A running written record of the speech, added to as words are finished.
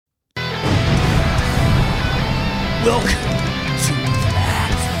Welcome to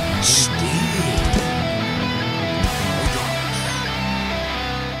That Steve.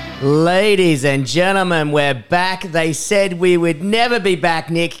 Ladies and gentlemen, we're back. They said we would never be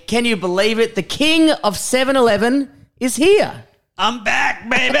back, Nick. Can you believe it? The king of 7-Eleven is here. I'm back,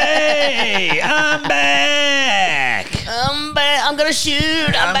 baby. I'm back. I'm back. I'm going to shoot.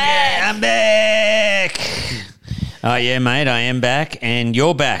 I'm back. I'm back. Oh, yeah, mate, I am back, and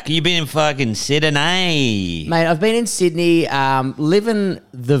you're back. You've been in fucking Sydney. Mate, I've been in Sydney living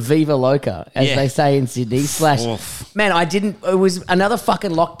the Viva Loca, as they say in Sydney. Man, it was another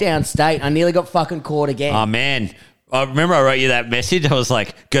fucking lockdown state. I nearly got fucking caught again. Oh, man. I remember I wrote you that message. I was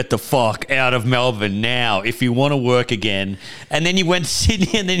like, get the fuck out of Melbourne now if you want to work again. And then you went to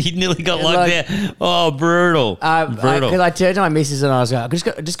Sydney and then you nearly got locked down. Oh, brutal. Because I turned to my missus and I was like,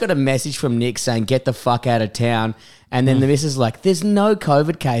 I just got a message from Nick saying, get the fuck out of town. And then the missus was like, there's no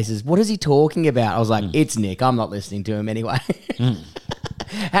COVID cases. What is he talking about? I was like, it's Nick. I'm not listening to him anyway.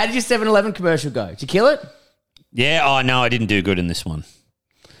 How did your 7-Eleven commercial go? Did you kill it? Yeah. Oh, no, I didn't do good in this one.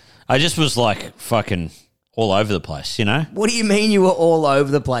 I just was like fucking all over the place, you know? What do you mean you were all over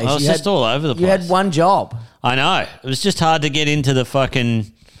the place? I was just all over the place. You had one job. I know. It was just hard to get into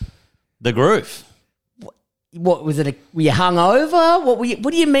the groove. What was it? Were you hungover?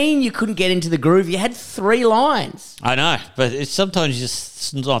 What do you mean you couldn't get into the groove? You had 3 lines. I know, but sometimes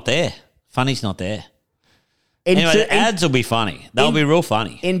it's not there. Funny's not there. Anyway, the ads will be funny. They'll be real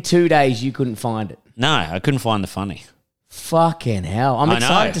funny. In 2 days, you couldn't find it. No, I couldn't find the funny. Fucking hell. I'm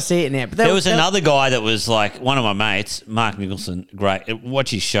excited to see it now. But there was another guy that was like one of my mates, Mark Nicholson, great.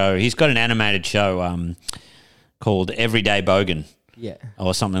 Watch his show. He's got an animated show called Everyday Bogan. Yeah.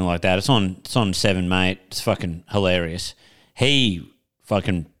 Or something like that. It's on 7, mate. It's fucking hilarious. He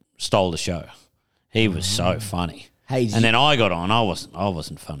fucking stole the show. He was so funny. Hey, and then I got on. I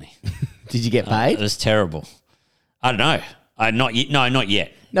wasn't funny. Did you get paid? It was terrible. I don't know. Not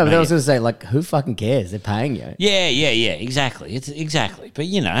yet. No, but I was going to say, like, who fucking cares? They're paying you. Yeah. Exactly. Exactly. But,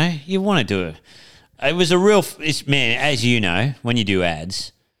 you know, you want to do it. It was a real, man, as you know, when you do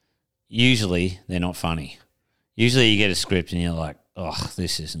ads, usually they're not funny. Usually you get a script and you're like, oh,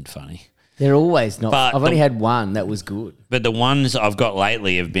 this isn't funny. They're always not. But I've only had one that was good. But the ones I've got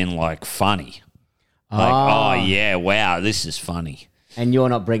lately have been, like, funny. Like, oh yeah, wow, this is funny. And you're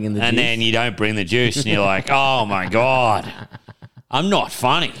not bringing the juice. And then you don't bring the juice and you're like, oh, my God, I'm not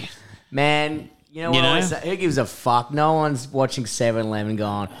funny. Man, you know what I always say? Who gives a fuck? No one's watching 7-Eleven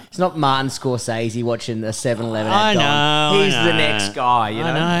going, it's not Martin Scorsese watching the 7-Eleven ad going, he's the next guy, you know?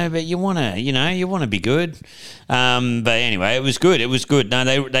 I know, but you want to be good. But anyway, it was good. It was good.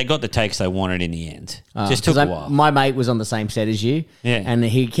 No, they got the takes they wanted in the end. Just took a while. My mate was on the same set as you. Yeah. And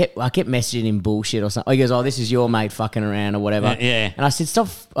I kept messaging him bullshit or something. He goes, oh, this is your mate fucking around or whatever. Yeah. And I said, stop.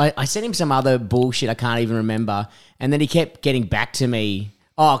 I sent him some other bullshit I can't even remember. And then he kept getting back to me.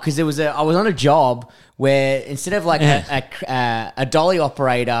 Oh, because I was on a job where instead of like a dolly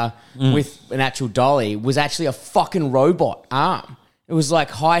operator with an actual dolly was actually a fucking robot arm. It was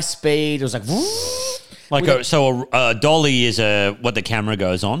like high speed. It was like so a dolly is what the camera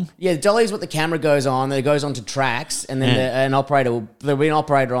goes on. Yeah, the dolly is what the camera goes on. Then it goes onto tracks, and then there'll be an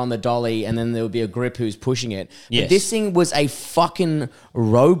operator on the dolly, and then there will be a grip who's pushing it. Yes. But this thing was a fucking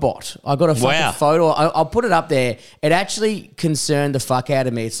robot. I got a fucking photo. I'll put it up there. It actually concerned the fuck out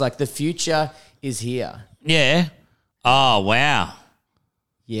of me. It's like the future is here. Yeah. Oh wow.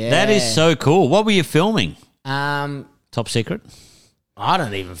 Yeah. That is so cool. What were you filming? Top secret. I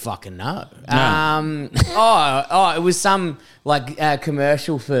don't even fucking know. No. It was some like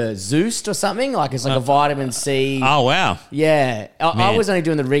commercial for Zeus or something. Like it's like a vitamin C. Oh wow. Yeah, I was only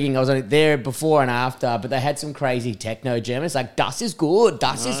doing the rigging. I was only there before and after, but they had some crazy techno jam. It's like Das is good.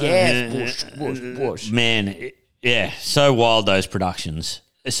 Das is bush. Man, yeah, so wild those productions.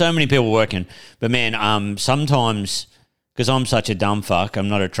 There's so many people working, but man, sometimes because I'm such a dumb fuck, I'm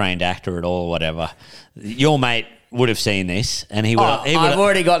not a trained actor at all or whatever. Your mate would have seen this, and he would. I've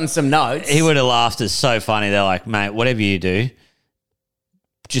already gotten some notes. He would have laughed. It's so funny. They're like, mate, whatever you do,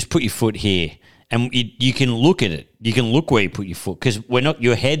 just put your foot here, and you can look at it. You can look where you put your foot because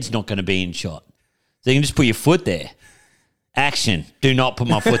your head's not going to be in shot, so you can just put your foot there. Action. Do not put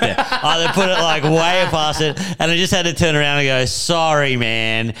my foot there. They put it like way past it, and I just had to turn around and go, sorry,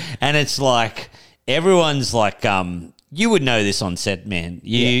 man. And it's like everyone's like, you would know this on set, man.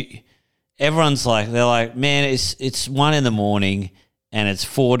 Everyone's like, they're like, man, it's 1 a.m. and it's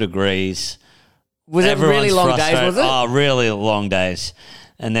 4 degrees. Was it really long days, was it? Oh, really long days.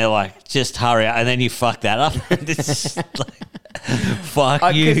 And they're like, just hurry up. And then you fuck that up. It's just like,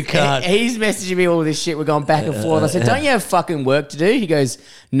 Fuck you, cunt. He's messaging me all this shit. We're going back and forth. I said, don't you have fucking work to do? He goes,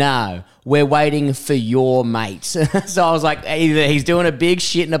 no, we're waiting for your mate. So I was like, either he's doing a big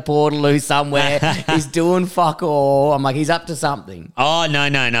shit in a portaloo somewhere, he's doing fuck all. I'm like, he's up to something. Oh, no.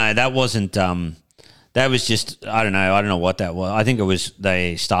 That wasn't... That was just, I don't know what that was. I think it was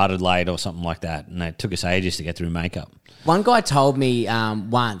they started late or something like that, and it took us ages to get through makeup. One guy told me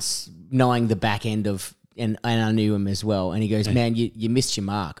once, knowing the back end of, and I knew him as well, and he goes, man, you missed your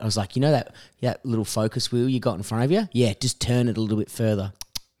mark. I was like, you know that little focus wheel you got in front of you? Yeah, just turn it a little bit further.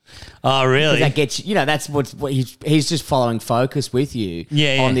 Oh, really? That gets that's what he's just following focus with you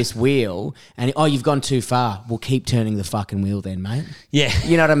on this wheel. And you've gone too far. Well, keep turning the fucking wheel then, mate. Yeah,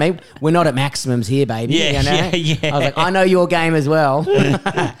 you know what I mean. We're not at maximums here, baby. Yeah, you know? I was like, I know your game as well.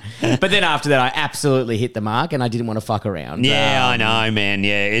 But then after that, I absolutely hit the mark, and I didn't want to fuck around. Yeah, I know, man.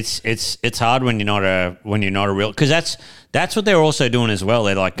 Yeah, it's hard when you're not a real, because that's what they're also doing as well.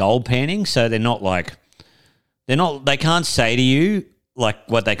 They're like gold panning, so they can't say to you like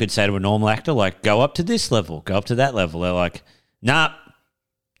what they could say to a normal actor, like go up to this level, go up to that level. They're like, nah,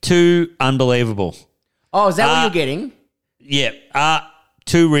 too unbelievable. Oh, is that what you're getting? Yeah.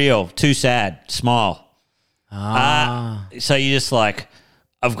 Too real, too sad, smile. So you're just like,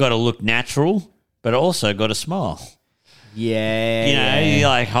 I've got to look natural, but also got to smile. Yeah. You're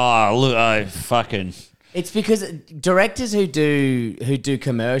like, oh, look, fucking... It's because directors who do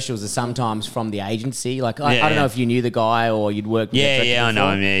commercials are sometimes from the agency. Like, I don't know if you knew the guy or you'd worked with him. Yeah, I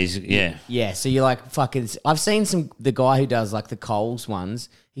know him. Yeah, so you're like, fucking... I've seen the guy who does, like, the Coles ones.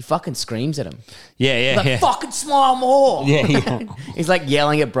 He fucking screams at him. Yeah. He's like, fucking smile more. Yeah. He's like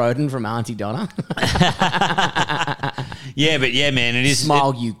yelling at Broden from Auntie Donna. Yeah, but yeah, man, it is...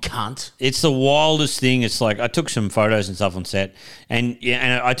 Smile, you cunt. It's the wildest thing. It's like, I took some photos and stuff on set, and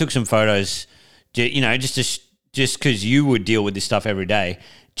I took some photos... just because you would deal with this stuff every day,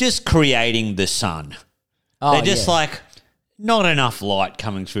 just creating the sun. They're just like, not enough light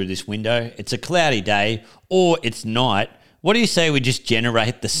coming through this window. It's a cloudy day or it's night. What do you say we just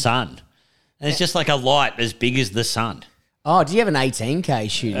generate the sun? And it's just like a light as big as the sun. Oh, do you have an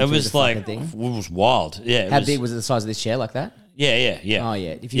 18K shooting? It was like, it was wild. Yeah. How big was it, the size of this chair like that? Yeah. Oh,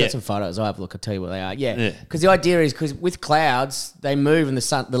 yeah. If you got some photos, I'll have a look. I'll tell you what they are. Yeah. Because the idea is, because with clouds, they move and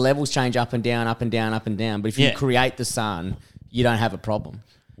the levels change up and down, up and down, up and down. But if you create the sun, you don't have a problem.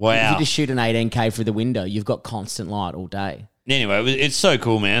 Wow. If you just shoot an 18K through the window, you've got constant light all day. Anyway, it's so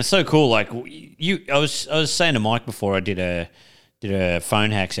cool, man. It's so cool. Like, I was saying to Mike before I did a phone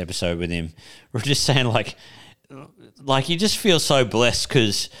hacks episode with him. We're just saying, like you just feel so blessed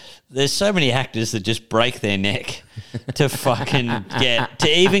because there's so many actors that just break their neck to fucking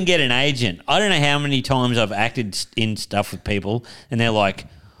even get an agent. I don't know how many times I've acted in stuff with people and they're like,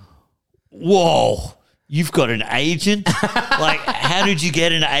 whoa, you've got an agent? Like, how did you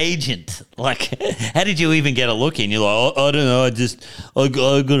get an agent? Like, how did you even get a look in? You're like, I don't know, I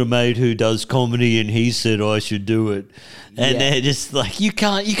got a mate who does comedy and he said I should do it. And they're just like, you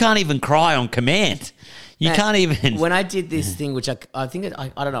can't even cry on command. You can't even... When I did this thing, which I think...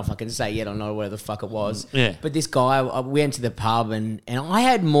 I don't know if I can say yet or not, where the fuck it was. Yeah. But this guy, we went to the pub and I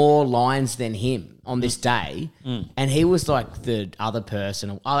had more lines than him on this day. And he was like the other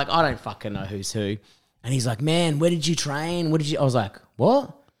person. I don't fucking know who's who. And he's like, man, where did you train? I was like, what?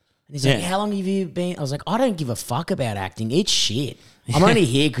 And he's like, how long have you been? I was like, I don't give a fuck about acting. It's shit. I'm only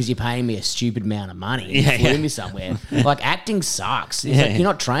here because you're paying me a stupid amount of money. You flew me somewhere. Like, acting sucks. He's like, you're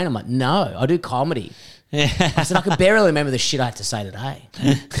not trained? I'm like, no, I do comedy. I said, I can barely remember the shit I had to say today.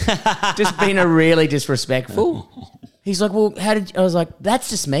 Just being a really disrespectful. He's like, well, I was like, that's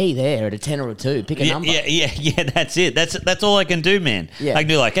just me there at a 10 or a 2. Pick a number. Yeah, that's it. That's all I can do, man. Yeah. I can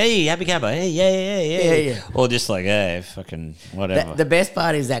do like, hey, happy cuppa, hey, yeah. Or just like, hey, fucking whatever. The best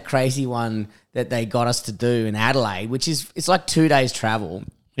part is that crazy one that they got us to do in Adelaide, which is, it's like 2 days travel.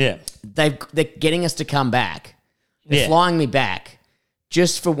 Yeah. They're getting us to come back. They're flying me back.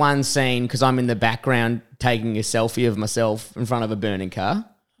 Just for one scene, because I'm in the background taking a selfie of myself in front of a burning car.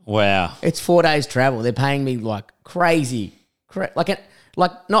 Wow. It's 4 days travel. They're paying me like crazy. Like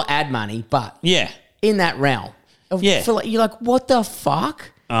not ad money, but in that realm. You're like, what the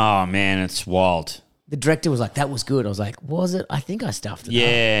fuck? Oh, man, it's wild. The director was like, that was good. I was like, was it? I think I stuffed it up.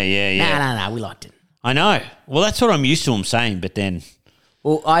 Yeah. No, we liked it. I know. Well, that's what I'm used to them saying, but then...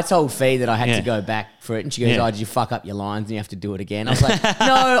 Well, I told Fee that I had to go back for it, and she goes, oh, did you fuck up your lines and you have to do it again? I was like,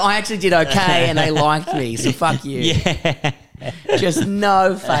 no, I actually did okay, and they liked me, so fuck you. Yeah. Just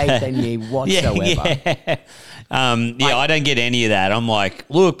no faith in you whatsoever. I don't get any of that. I'm like,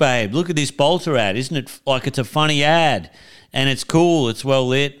 look, babe, look at this Bolter ad. Isn't it like it's a funny ad? And it's cool. It's well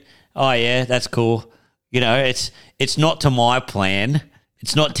lit. Oh, yeah, that's cool. It's not to my plan.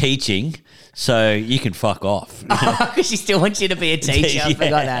 It's not teaching, so you can fuck off. Because she still wants you to be a teacher. I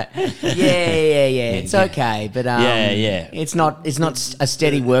forgot that. Yeah. It's okay, but it's not a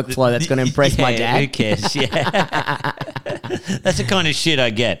steady workflow that's going to impress my dad. Who cares? Yeah, that's the kind of shit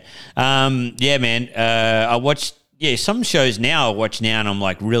I get. Man. I watched some shows now. I watch now, and I'm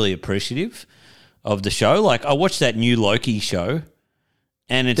like really appreciative of the show. Like I watched that new Loki show.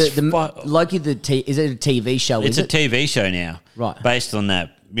 And it's Loki. Is it a TV show? It's a TV show now, right? Based on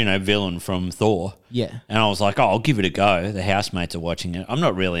that, villain from Thor. Yeah. And I was like, I'll give it a go. The housemates are watching it. I'm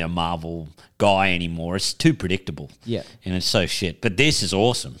not really a Marvel guy anymore. It's too predictable. Yeah. And it's so shit. But this is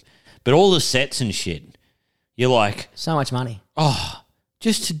awesome. But all the sets and shit, you're like, so much money. Oh,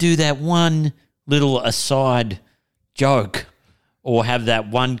 just to do that one little aside joke, or have that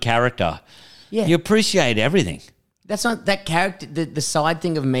one character. Yeah. You appreciate everything. That's not that character. The side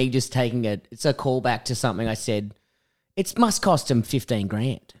thing of me just taking it. It's a callback to something I said. It must cost him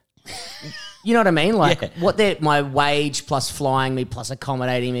 $15,000. You know what I mean? Like my wage plus flying me plus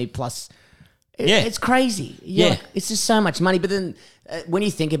accommodating me plus. It's crazy. It's just so much money. But then when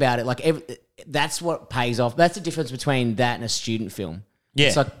you think about it, that's what pays off. That's the difference between that and a student film. Yeah,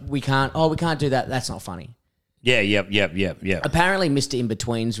 it's like we can't do that. That's not funny. Yeah. Yep. Apparently, Mr. In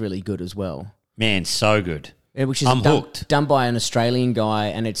Between's really good as well. Man, so good. Which is hooked. Done by an Australian guy,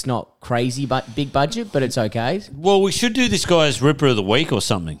 and it's not crazy but big budget, but it's okay. Well, we should do this guy's Ripper of the Week or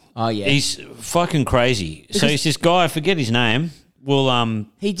something. Oh yeah, he's fucking crazy. So he's this guy. I forget his name. Well,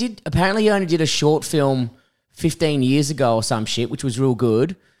 he apparently only did a short film 15 years ago or some shit, which was real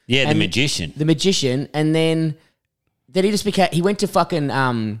good. Yeah, and The Magician, and then he just became. He went to fucking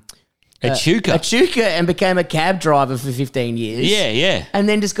Echuca and became a cab driver for 15 years. Yeah. And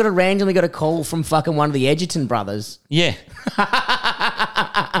then just randomly got a call from fucking one of the Edgerton brothers. Yeah.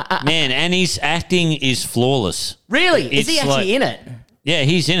 Man, and his acting is flawless. Really? Is he actually in it? Yeah,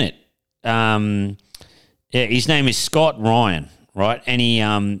 he's in it. His name is Scott Ryan, right? And he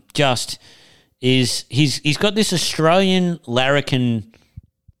he's got this Australian larrikin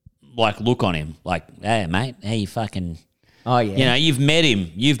look on him. Like, hey mate, how you fucking... Oh, yeah. You've met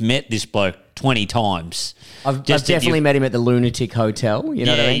him. You've met this bloke 20 times. I've definitely met him at the Lunatic Hotel. You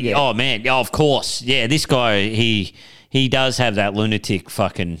know what I mean? Yeah. Oh, man. Yeah, of course. Yeah, this guy, he does have that lunatic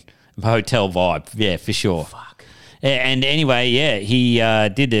fucking hotel vibe. Yeah, for sure. Fuck. And anyway, he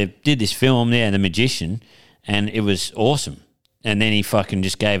did this film, The Magician, and it was awesome. And then he fucking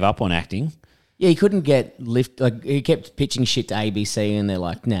just gave up on acting. Yeah, he couldn't get lift. He kept pitching shit to ABC, and they're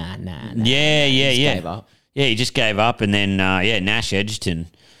like, nah. Yeah. Gave up. Yeah, he just gave up, and then Nash Edgerton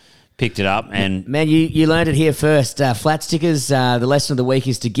picked it up. And man, you learned it here first. Flat stickers. The lesson of the week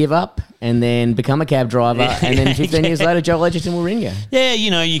is to give up and then become a cab driver, and then 15 years later, Joel Edgerton will ring you. Yeah,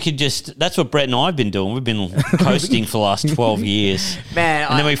 you could just. That's what Brett and I have been doing. We've been coasting for the last 12 years, man.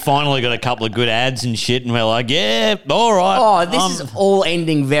 And then we finally got a couple of good ads and shit, and we're like, yeah, all right. Oh, this is all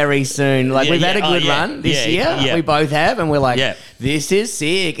ending very soon. We've had a good run this year. Yeah. We both have, and we're like, this is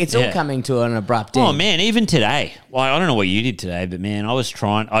sick. It's all coming to an abrupt end. Oh man, even today. Well, I don't know what you did today, but man, I was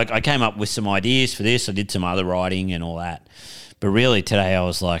trying. I came up with some ideas for this. I did some other writing and all that, but really today I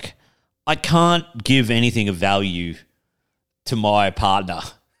was like, I can't give anything of value to my partner.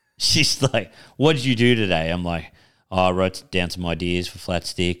 She's like, what did you do today? I'm like, I wrote down some ideas for Flat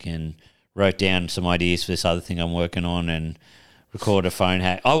Stick and wrote down some ideas for this other thing I'm working on and recorded a phone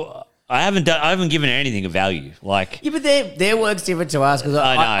hack. I haven't given her anything of value. Yeah, but their work's different to us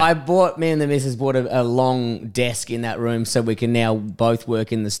because me and the missus bought a long desk in that room so we can now both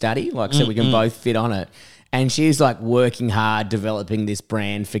work in the study, so we can both fit on it. And she's working hard, developing this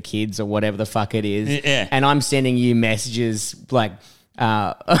brand for kids or whatever the fuck it is. Yeah. And I'm sending you messages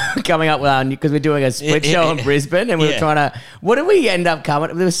coming up with because we're doing a split show in Brisbane, and we were trying to. What did we end up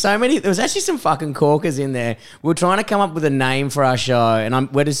coming? There was so many. There was actually some fucking corkers in there. We were trying to come up with a name for our show, and I'm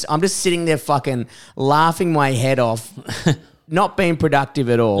just sitting there fucking laughing my head off, not being productive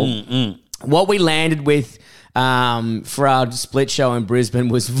at all. What we landed with. For our split show in Brisbane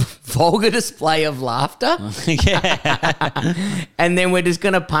was vulgar display of laughter. Yeah. And then we're just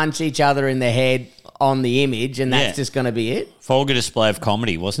going to punch each other in the head on the image, and that's just going to be it. Vulgar display of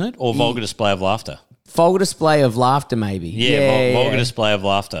comedy, wasn't it? Or vulgar display of laughter? Vulgar display of laughter, maybe. Yeah, vulgar display of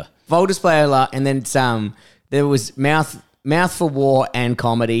laughter. Vulgar display of laughter. And then there was mouth for war and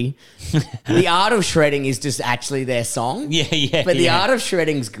comedy. The Art of Shredding is just actually their song. Yeah. But the Art of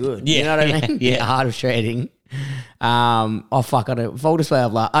Shredding's good. Yeah, you know what I mean? Yeah. The Art of Shredding. Oh fuck! I don't. Vulgar display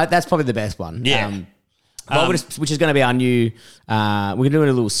of laughter. That's probably the best one. Yeah. Which is going to be our new. We're going to do a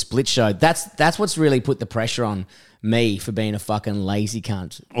little split show. That's what's really put the pressure on me for being a fucking lazy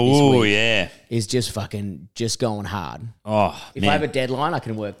cunt. Oh, yeah. Is just going hard. Oh, if I have a deadline, I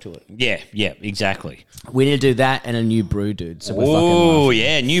can work to it. Yeah, exactly. We need to do that and a new brew, dude. So oh,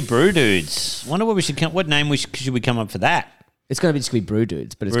 yeah, new brew dudes. Wonder what we should what name should we come up for that? It's going to be just be brew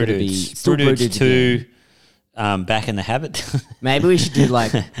dudes, but it's going to be still brew dudes 2. Back in the habit. Maybe we should do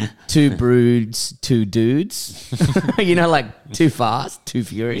like 2 broods, 2 dudes. You know, like Too Fast, Too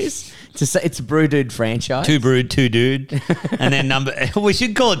Furious. It's a brew dude franchise. 2 brood, 2 dude. And then we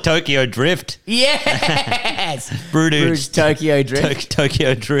should call it Tokyo Drift. Yes! Brew dudes. Tokyo Drift.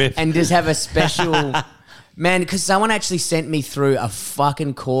 Tokyo Drift. And just have a special... Man, because someone actually sent me through a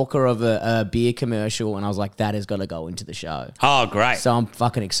fucking corker of a beer commercial, and I was like, that has got to go into the show. Oh, great. So I'm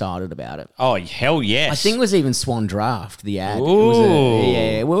fucking excited about it. Oh, hell yes. I think it was even Swan Draft, the ad. Ooh.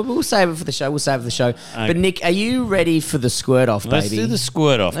 Yeah. We'll save it for the show. Okay. But, Nick, are you ready for the squirt off, baby? Let's do the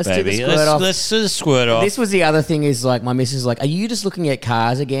squirt off, baby. Do the squirt off. Let's do the squirt off. This was the other thing is, like, my missus is like, are you just looking at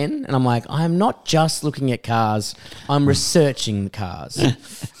cars again? And I'm like, I'm not just looking at cars. I'm researching the cars.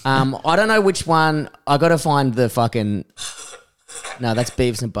 I don't know which one. I got to find the fucking... No, that's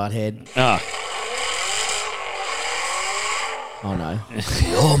Beavis and Butthead. Oh, no.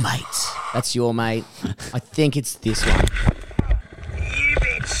 Your mate. That's your mate. I think it's this one. You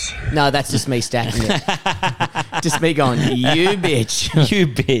bitch. No, that's just me stacking it. Just me going, you bitch. You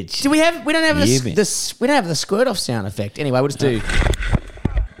bitch. We don't have we don't have the squirt off sound effect. Anyway, we'll just do... You bitch.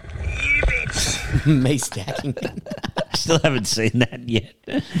 Me stacking it. I still haven't seen that yet.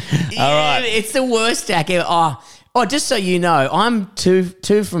 All right. It's the worst stack ever. Oh, just so you know, I'm two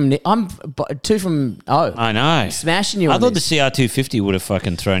from. I know. Smashing you. I thought the CR250 would have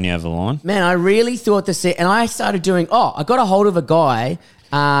fucking thrown you over the line. Man, I really thought and I started doing. I got a hold of a guy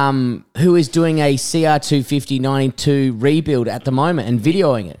who is doing a CR250 92 rebuild at the moment and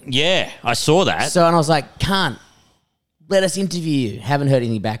videoing it. Yeah, I saw that. So, and I was like, can't. Let us interview you. Haven't heard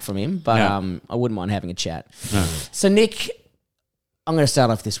anything back from him, but I wouldn't mind having a chat. No. So, Nick, I'm going to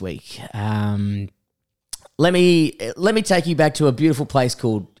start off this week. Let me take you back to a beautiful place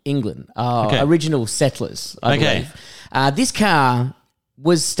called England. Original settlers, I believe. This car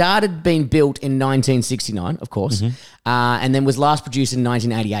was being built in 1969, of course, and then was last produced in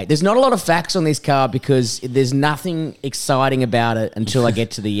 1988. There's not a lot of facts on this car because there's nothing exciting about it until I get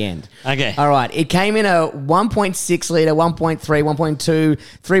to the end. Okay. All right. It came in a 1.6 litre, 1.3, 1.2,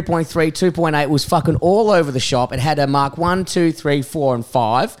 3.3, 2.8. It was fucking all over the shop. It had a Mark 1, 2, 3, 4, and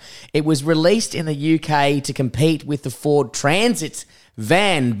 5. It was released in the UK to compete with the Ford Transit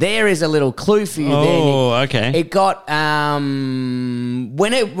van. There is a little clue for you there, Nick. Oh, okay. It got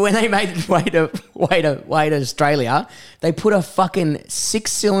when they made its way to Australia, they put a fucking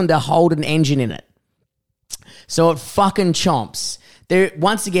 6-cylinder Holden engine in it. So it fucking chomps. There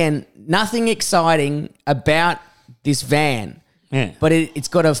once again, nothing exciting about this van. Yeah. But it's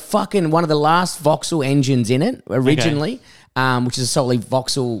got a fucking one of the last Vauxhall engines in it originally, which is a solely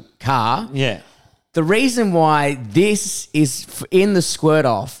Vauxhall car. Yeah. The reason why this is in the squirt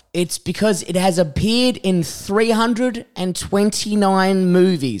off, it's because it has appeared in 329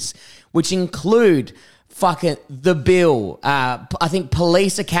 movies, which include fucking The Bill, I think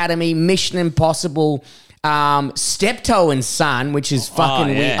Police Academy, Mission Impossible, Steptoe and Son, which is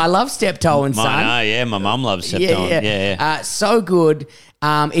fucking weird. I love Steptoe and Son. My mum loves Steptoe. Yeah. So good.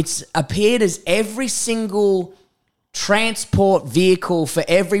 It's appeared as every single transport vehicle for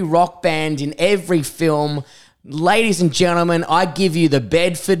every rock band in every film. Ladies and gentlemen, I give you the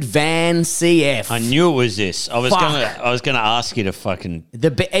Bedford Van CF. I knew it was this. I was gonna ask you to fucking it's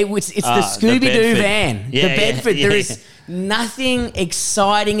the Scooby-Doo van. Yeah, the Bedford. Yeah. There is nothing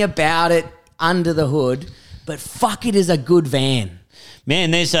exciting about it under the hood, but fuck, it is a good van.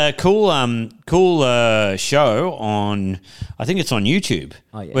 Man, there's a cool show on, I think it's on YouTube,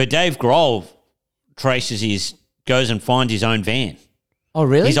 where Dave Grohl goes and finds his own van. Oh,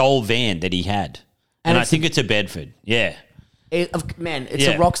 really? His old van that he had. And I think it's a Bedford. Yeah. It's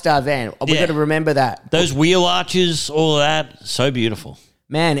a rock star van. We've got to remember that. Those wheel arches, all of that, so beautiful.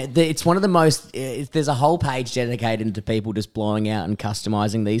 Man, it's one of the most... there's a whole page dedicated to people just blowing out and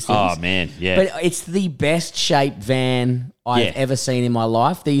customizing these things. Oh, man, yeah. But it's the best shaped van I've ever seen in my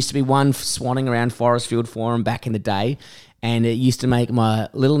life. There used to be one swanning around Forestfield Forum back in the day, and it used to make my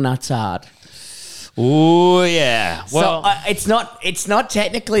little nuts hard. Oh yeah. Well, so it's not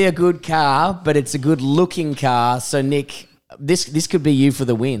technically a good car, but it's a good looking car. So Nick, this could be you for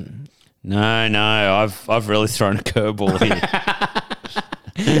the win. No, I've really thrown a curveball here.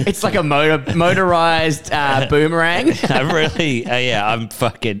 It's like a motorized boomerang. I'm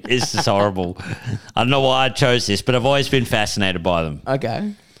fucking. This is horrible. I don't know why I chose this, but I've always been fascinated by them.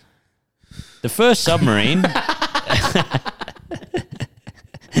 Okay. The first submarine.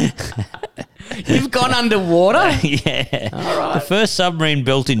 You've gone underwater? Yeah. All right. The first submarine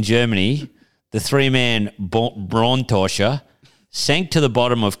built in Germany, the three-man Brauntauscher, sank to the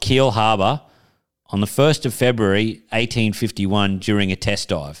bottom of Kiel Harbour on the 1st of February 1851 during a test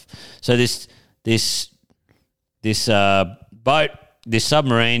dive. So this boat, this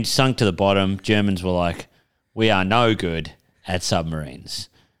submarine sunk to the bottom. Germans were like, we are no good at submarines.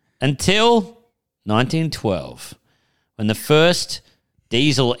 Until 1912, when the first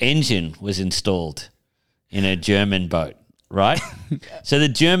diesel engine was installed in a German boat, right? So the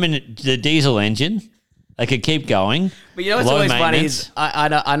diesel engine, they could keep going. But you know what's always funny is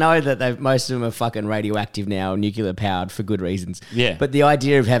I know that most of them are fucking radioactive now, nuclear powered for good reasons. Yeah. But the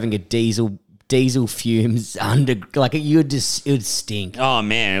idea of having a diesel fumes under, like, it would stink. Oh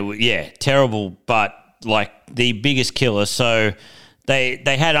man, yeah, terrible. But like the biggest killer. So they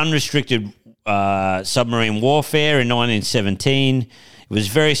had unrestricted submarine warfare in 1917. It was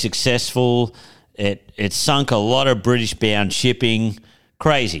very successful. It sunk a lot of British-bound shipping.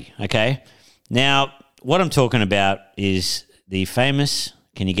 Crazy, okay? Now, what I'm talking about is the famous,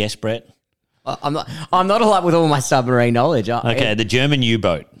 can you guess, Brett? I'm not a lot with all my submarine knowledge. The German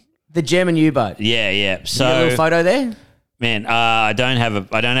U-boat. The German U-boat. Yeah. So, you got a little photo there? Man, I don't have a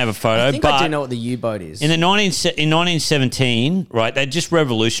photo. I think I do know what the U-boat is. In 1917, right, they just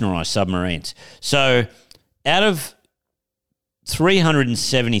revolutionised submarines. So out of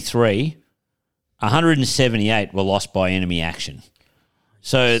 373, 178 were lost by enemy action.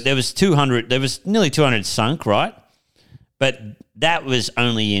 So there was nearly 200 sunk, right? But that was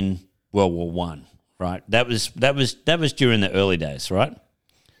only in World War One, right? That was during the early days, right?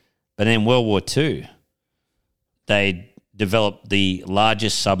 But in World War Two, they developed the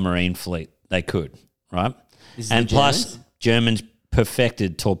largest submarine fleet they could, right? And plus, Germans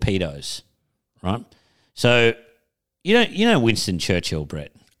perfected torpedoes, right? So you know Winston Churchill,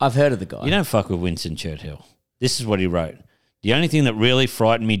 Brett. I've heard of the guy. You don't fuck with Winston Churchill. This is what he wrote. The only thing that really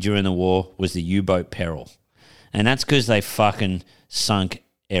frightened me during the war was the U-boat peril. And that's because they fucking sunk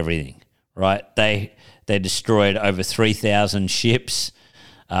everything, right? They destroyed over 3,000 ships,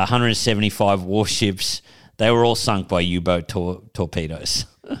 175 warships. They were all sunk by U-boat torpedoes.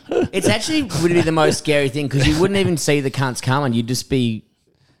 It's actually would be the most scary thing because you wouldn't even see the cunts coming. You'd just be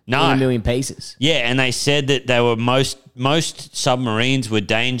in a million pieces. Yeah, and they said that they were most submarines were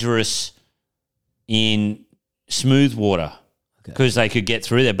dangerous in smooth water because they could get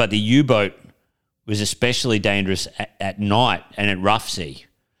through there. But the U-boat was especially dangerous at night and at rough sea.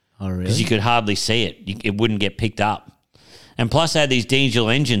 Oh, really? Because you could hardly see it. It wouldn't get picked up. And plus they had these diesel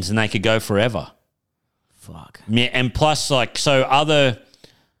engines and they could go forever. Fuck. Yeah, and plus, like, so other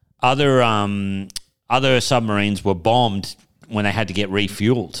submarines were bombed when they had to get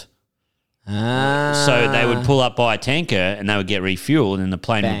refueled. So they would pull up by a tanker and they would get refueled and the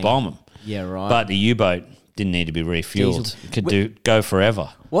plane would bomb them. Yeah, right. But the U-boat didn't need to be refueled. It could go forever.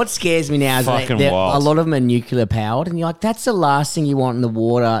 What scares me now is that a lot of them are nuclear powered, and you're like, that's the last thing you want in the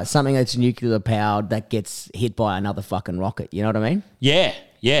water, something that's nuclear powered that gets hit by another fucking rocket. You know what I mean? Yeah.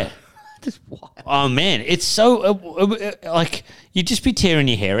 Just wild. Oh, man. It's so, like, you'd just be tearing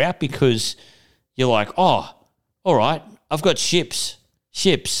your hair out because you're like, oh, all right, I've got ships.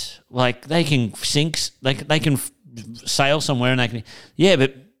 Like, they can sink, they can sail somewhere and they can, yeah,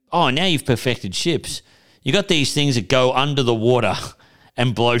 but, now you've perfected ships. You got these things that go under the water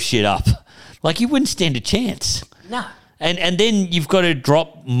and blow shit up. Like, you wouldn't stand a chance. No. And then you've got to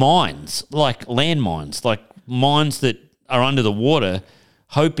drop mines, like landmines, like mines that are under the water,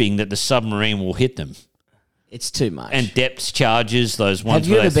 hoping that the submarine will hit them. It's too much. And depth charges, those ones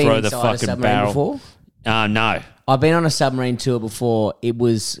where they throw the fucking barrel. Before? No. I've been on a submarine tour before. It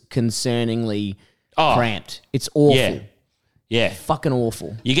was concerningly cramped. It's awful. Yeah. Fucking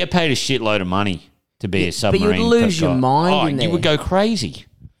awful. You get paid a shitload of money to be a submarine. But you'd lose your mind in there. You would go crazy.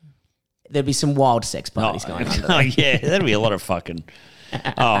 There'd be some wild sex parties going on. Oh, yeah. That'd be a lot of fucking...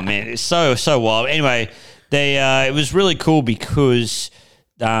 Oh, man. It's so wild. Anyway, it was really cool because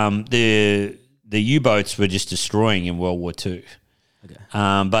the U-boats were just destroying in World War II. Okay.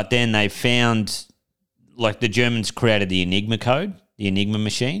 But then they found... Like, the Germans created the Enigma code, the Enigma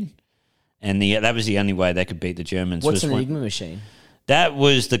machine, and that was the only way they could beat the Germans. What's an Enigma machine? That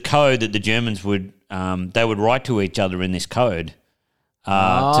was the code that the Germans would write to each other in this code for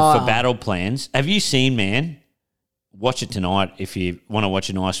battle plans. Have you seen, man? Watch it tonight if you want to watch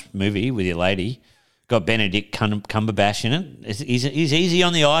a nice movie with your lady. Got Benedict Cumberbatch in it. He's easy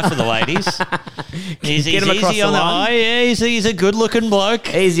on the eye for the ladies. He's easy on the eye. Yeah, he's a good-looking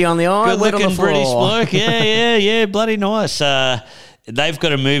bloke. Easy on the eye. Good-looking British bloke. Yeah, bloody nice. They've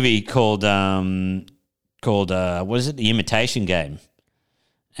got a movie called called what is it? The Imitation Game,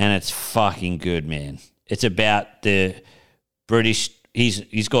 and it's fucking good, man. It's about the British.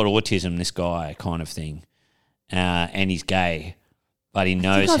 He's got autism, this guy, kind of thing, and he's gay, but he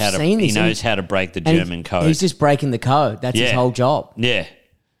knows how to break the German code. He's just breaking the code. That's his whole job. Yeah.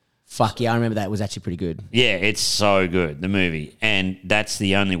 Fuck yeah, I remember that. It was actually pretty good. Yeah, it's so good, the movie. And that's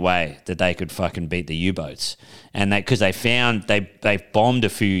the only way that they could fucking beat the U-boats. And because they bombed a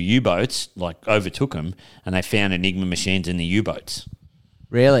few U-boats, like overtook them, and they found Enigma machines in the U-boats.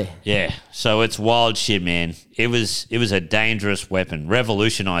 Really? Yeah. So it's wild shit, man. It was a dangerous weapon.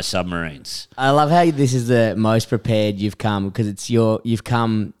 Revolutionized submarines. I love how this is the most prepared you've come, because you're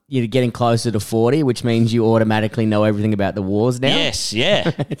getting closer to 40, which means you automatically know everything about the wars now. Yes, yeah.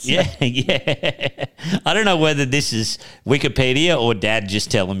 Yeah. I don't know whether this is Wikipedia or Dad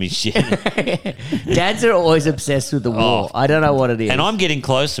just telling me shit. Dads are always obsessed with the war. I don't know what it is. And I'm getting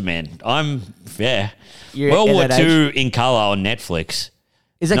closer, man. World War II in colour on Netflix.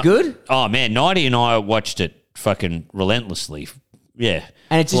 Is that good? Oh, man. 90 and I watched it fucking relentlessly. Yeah.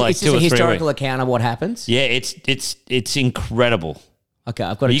 And it's just a historical account of what happens? Yeah, it's incredible. Okay,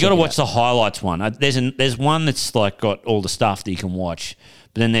 I've got to. You got to watch the highlights one. There's one that's like got all the stuff that you can watch,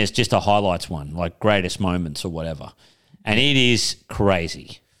 but then there's just a highlights one, like greatest moments or whatever, and it is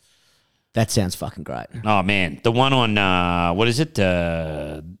crazy. That sounds fucking great. Oh man, the one on what is it?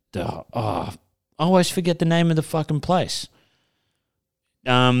 I always forget the name of the fucking place.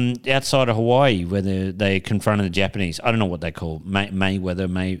 Outside of Hawaii, where they confronted the Japanese. I don't know what they call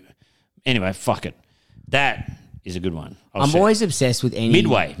Mayweather. Anyway, fuck it. That is a good one. I'm always obsessed with any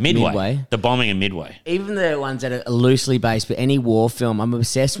Midway. The bombing of Midway. Even the ones that are loosely based, but any war film, I'm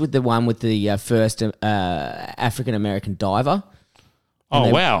obsessed with the one with the first African American diver.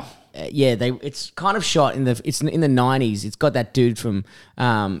 Wow. It's kind of shot in the 90s. It's got that dude from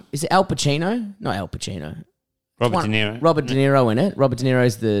is it Al Pacino? Not Al Pacino. Robert De Niro. Robert De Niro in it. Robert De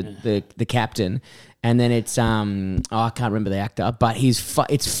Niro's the captain. And then it's I can't remember the actor, but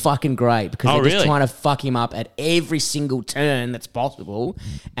it's fucking great because they're just trying to fuck him up at every single turn that's possible,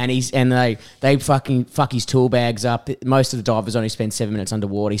 and they fucking fuck his tool bags up. Most of the divers only spend 7 minutes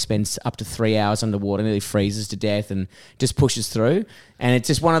underwater. He spends up to 3 hours underwater, nearly freezes to death, and just pushes through. And it's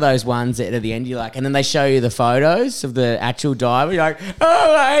just one of those ones that at the end you're like, and then they show you the photos of the actual diver. You're like,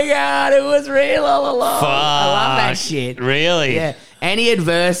 oh my God, it was real all along. Fuck. I love that shit. Really? Yeah. Any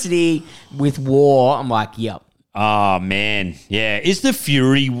adversity with war, I'm like, yep. Oh, man. Yeah. Is the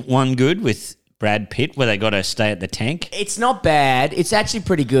Fury one good with Brad Pitt where they got to stay at the tank? It's not bad. It's actually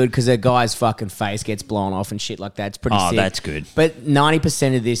pretty good because a guy's fucking face gets blown off and shit like that. It's pretty sick. Oh, that's good. But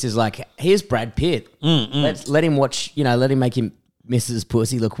 90% of this is like, here's Brad Pitt. Let him watch, let him make him Mrs.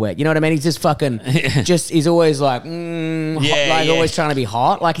 Pussy look wet. You know what I mean? He's just fucking, he's always like, always trying to be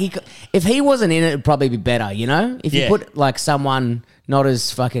hot. Like if he wasn't in it, it'd probably be better, If you put like someone not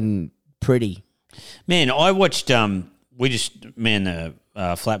as fucking pretty. Man, I watched, the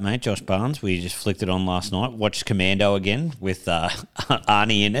flatmate, Josh Barnes, we just flicked it on last night, watched Commando again with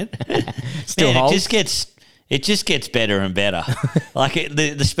Arnie in it. Still man, it just gets better and better. Like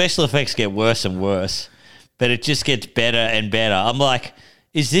the special effects get worse and worse. But it just gets better and better. I'm like,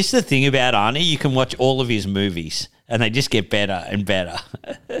 is this the thing about Arnie? You can watch all of his movies and they just get better and better.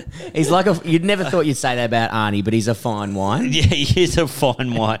 He's like you'd never thought you'd say that about Arnie, but he's a fine wine. Yeah, he is a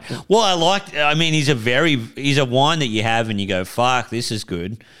fine wine. Well, he's a wine that you have and you go, fuck, this is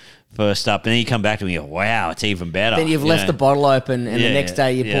good. First up, and then you come back to me and go, wow, it's even better. Then you've left the bottle open and the next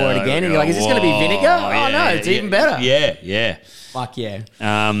day you pour it again and you're like, is this going to be vinegar? It's even better. Yeah. Fuck yeah.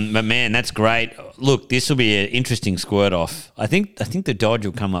 But man, that's great. Look, this will be an interesting squirt off. I think the Dodge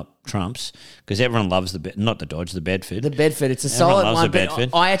will come up trumps because everyone loves not the Dodge, the Bedford. The Bedford, it's a solid one.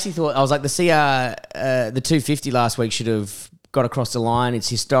 But I actually thought, I was like, the the 250 last week should have got across the line. It's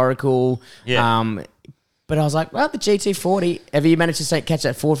historical. Yeah. But I was like, well, the GT40. Have you managed to catch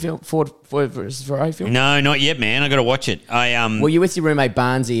that Ford versus Ferrari film? No, not yet, man. I got to watch it. Well, you're with your roommate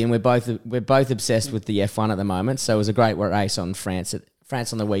Barnesy, and we're both obsessed with the F1 at the moment. So it was a great race on France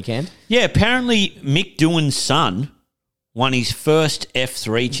on the weekend. Yeah, apparently Mick Doohan's son won his first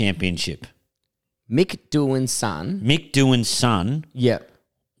F3 championship. Mick Doohan's son. Yep.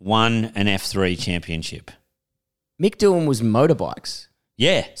 Won an F3 championship. Mick Doohan was motorbikes.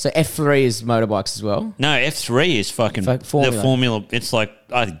 Yeah. So F3 is motorbikes as well? No, F3 is fucking Formula. The Formula. It's like,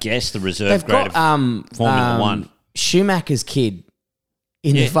 I guess, the reserve grade of Formula 1. Schumacher's kid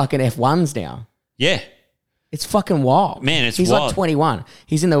in the fucking F1s now. Yeah. It's fucking wild. Man, he's wild. Like 21.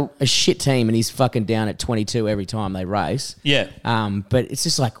 He's in a shit team and he's fucking down at 22 every time they race. Yeah. But it's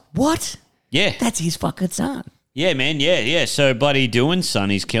just like, what? Yeah. That's his fucking son. Yeah, man. Yeah. So bloody Doohan's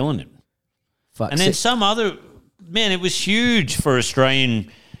son, he's killing it. Fuck. And then some other man, it was huge for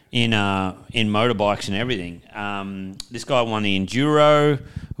Australian in motorbikes and everything. This guy won the Enduro,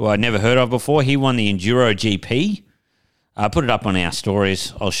 who I'd never heard of before. He won the Enduro GP. I put it up on our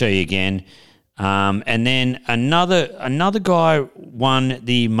stories. I'll show you again. And then another guy won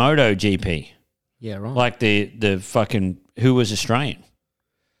the Moto GP. Yeah, right. Like the fucking who was Australian.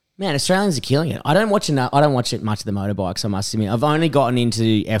 Man, Australians are killing it. I don't watch it much of the motorbikes, I must admit. I've only gotten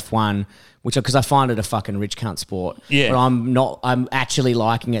into F1, because I find it a fucking rich cunt sport. Yeah. But I'm actually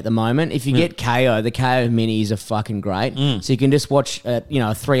liking it at the moment. If you get KO, the KO minis are fucking great. So you can just watch a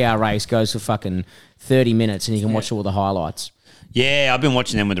 3-hour race goes for fucking 30 minutes and you can watch all the highlights. Yeah, I've been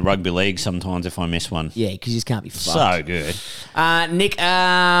watching them with the rugby league sometimes if I miss one. Yeah, because you just can't be fucked. So good. Nick,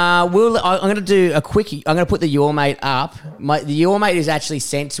 I'm going to do a quickie. I'm going to put the Your Mate up. The Your Mate is actually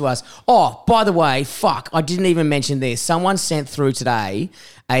sent to us. Oh, by the way, I didn't even mention this. Someone sent through today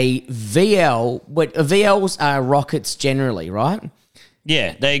a VL. VLs are rockets generally, right?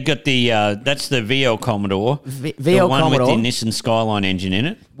 Yeah, they got the that's the VL Commodore. VL the one Commodore. with the Nissan Skyline engine in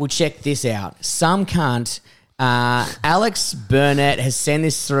it. Well, check this out. Some cunt... Alex Burnett has sent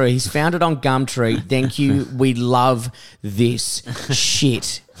this through. He's found it on Gumtree. Thank you. We love this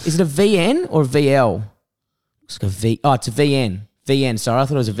shit. Is it a VN or a VL? It's like a V. Oh, it's a VN. VN. Sorry, I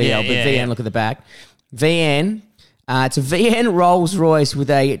thought it was a VL, but VN. Yeah. Look at the back. VN. It's a VN Rolls Royce with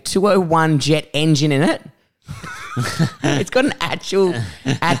a 201 jet engine in it. It's got an actual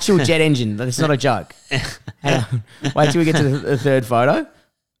jet engine. It's not a joke. Hang on. Wait till we get to the third photo.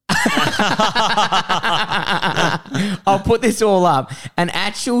 I'll put this all up. An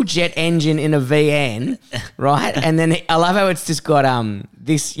actual jet engine in a VN, right? And then I love how it's just got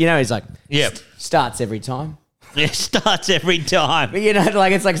this. It's like starts every time. Yeah, starts every time. But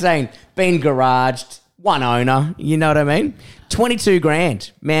it's like saying been garaged, one owner. You know what I mean? 22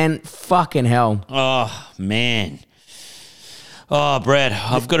 grand, man. Fucking hell. Oh man. Oh, Brad,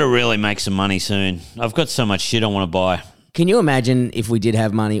 I've got to really make some money soon. I've got so much shit I want to buy. Can you imagine if we did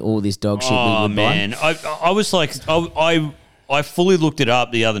have money, all this dog shit we would buy? Oh, man. I was like, I fully looked it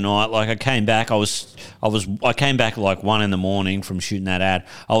up the other night. Like, I came back, I came back like 1 a.m. from shooting that ad.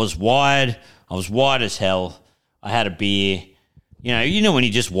 I was wired as hell. I had a beer. You know when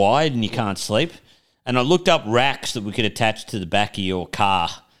you're just wired and you can't sleep? And I looked up racks that we could attach to the back of your car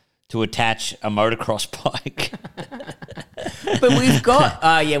to attach a motocross bike. But we've got,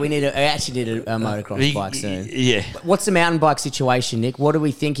 we actually need a motocross bike soon. Yeah. What's the mountain bike situation, Nick? What are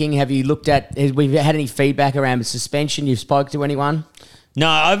we thinking? Have we had any feedback around the suspension? You've spoke to anyone? No,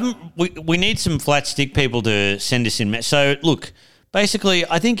 I haven't. We need some flat stick people to send us in. So, look, basically,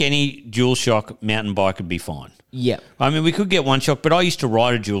 I think any dual shock mountain bike would be fine. Yeah. I mean, we could get one shock, but I used to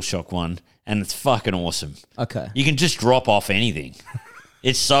ride a dual shock one, and it's fucking awesome. Okay. You can just drop off anything.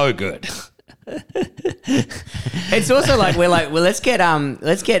 It's so good. It's also like we're like, well, let's get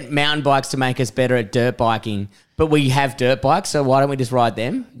mountain bikes to make us better at dirt biking, but we have dirt bikes, so why don't we just ride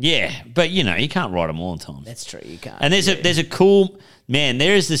them? Yeah, but you can't ride them all the time. That's true, you can't. And there's a cool man.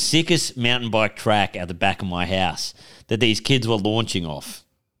 There is the sickest mountain bike track out the back of my house that these kids were launching off.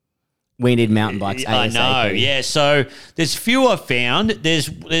 We need mountain bikes. I know. Yeah. So there's few I found.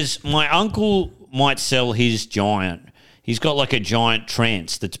 There's my uncle might sell his giant. He's got like a giant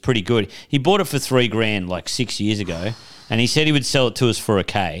trance that's pretty good. He bought it for $3,000 like 6 years ago, and he said he would sell it to us for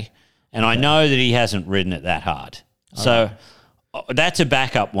 $1,000. And I know that he hasn't ridden it that hard. So that's a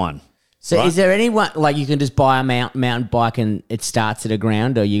backup one. So right? Is there anyone like you can just buy a mountain bike and it starts at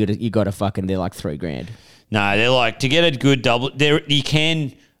 $1,000, or you got to fucking they're like $3,000? No, they're like to get a good double. There you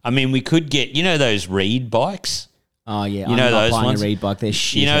can. I mean, we could get those Reed bikes. Oh yeah, I'm not those buying ones. A Reed bike. They're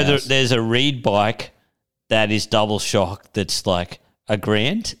shit. There's a Reed bike that is double shock that's like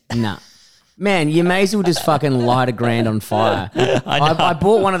 $1,000. Nah. Man, you may as well just fucking light $1,000 on fire. I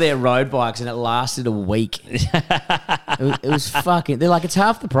bought one of their road bikes and it lasted a week. It was fucking... They're like, it's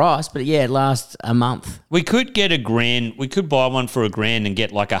half the price, but yeah, it lasts a month. We could get $1,000. We could buy one for $1,000 and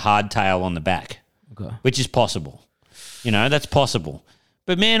get like a hardtail on the back, which is possible. That's possible.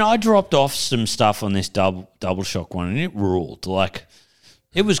 But man, I dropped off some stuff on this double shock one and it ruled. Like,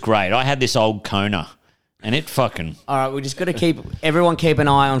 it was great. I had this old Kona. And it fucking... All right, we just got to keep an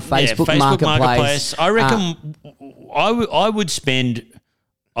eye on Facebook Marketplace. I reckon I would spend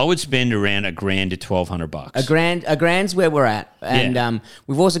I would spend around $1,000 to $1,200. A grand's where we're at. And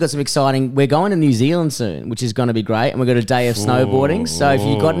we've also got some exciting... We're going to New Zealand soon, which is going to be great. And we've got a day of snowboarding. So if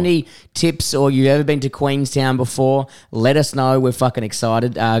you've got any tips or you've ever been to Queenstown before, let us know. We're fucking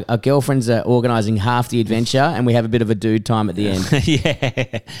excited. Our girlfriends are organising half the adventure and we have a bit of a dude time at the end.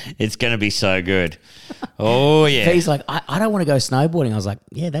 Yeah, it's going to be so good. Oh, yeah. He's like, I don't want to go snowboarding. I was like,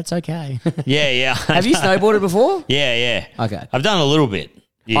 yeah, that's okay. Yeah. Have you snowboarded before? Yeah. Okay. I've done a little bit.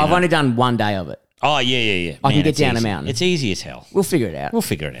 I've only done one day of it. Oh, yeah. I can get down a mountain. It's easy as hell. We'll figure it out.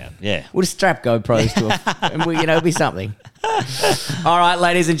 Yeah. We'll just strap GoPros to it and it'll be something. All right,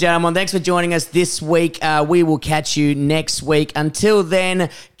 ladies and gentlemen, thanks for joining us this week. We will catch you next week. Until then,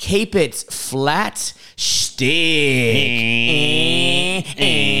 keep it flat. Stick.